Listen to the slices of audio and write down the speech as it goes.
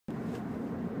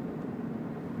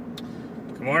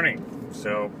Good morning.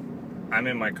 So, I'm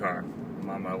in my car. I'm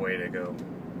on my way to go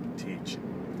teach.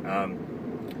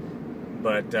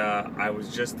 But I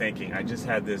was just thinking, I just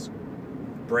had this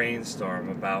brainstorm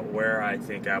about where I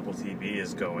think Apple TV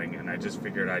is going, and I just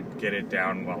figured I'd get it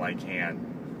down while I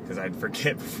can, because I'd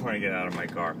forget before I get out of my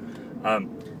car.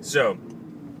 So,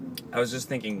 I was just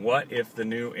thinking, what if the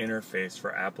new interface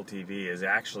for Apple TV is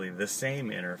actually the same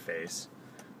interface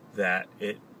that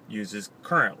it uses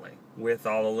currently, with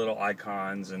all the little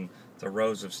icons and the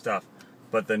rows of stuff,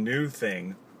 but the new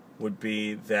thing would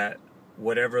be that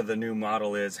whatever the new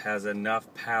model is has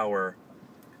enough power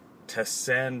to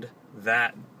send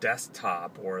that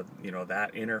desktop or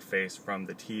that interface from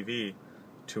the TV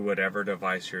to whatever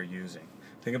device you're using.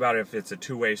 Think about if it's a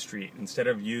two-way street. Instead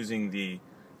of using the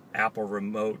Apple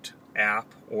Remote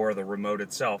app or the remote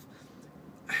itself,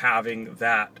 having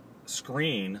that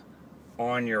screen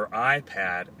on your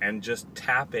iPad and just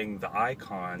tapping the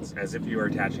icons as if you were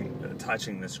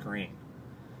touching the screen.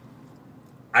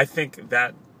 I think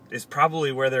that is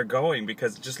probably where they're going,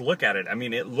 because just look at it. I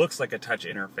mean, it looks like a touch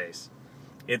interface.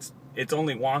 It's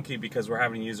only wonky because we're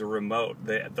having to use a remote.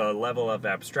 The level of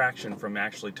abstraction from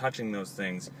actually touching those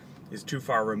things is too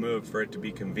far removed for it to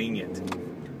be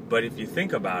convenient. But if you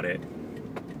think about it,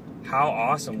 how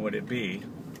awesome would it be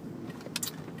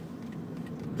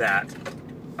that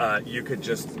you could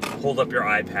just hold up your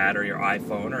iPad or your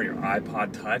iPhone or your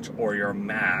iPod Touch or your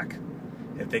Mac.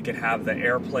 If they could have the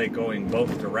AirPlay going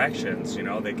both directions,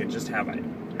 they could just have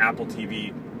an Apple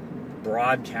TV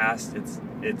broadcast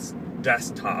its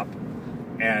desktop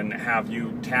and have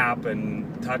you tap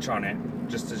and touch on it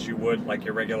just as you would like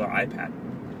your regular iPad.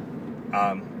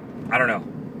 I don't know.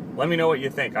 Let me know what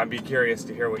you think. I'd be curious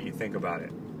to hear what you think about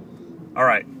it. All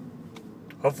right.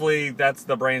 Hopefully that's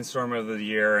the brainstorm of the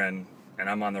year, and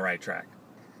I'm on the right track.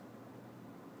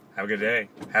 Have a good day.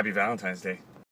 Happy Valentine's Day.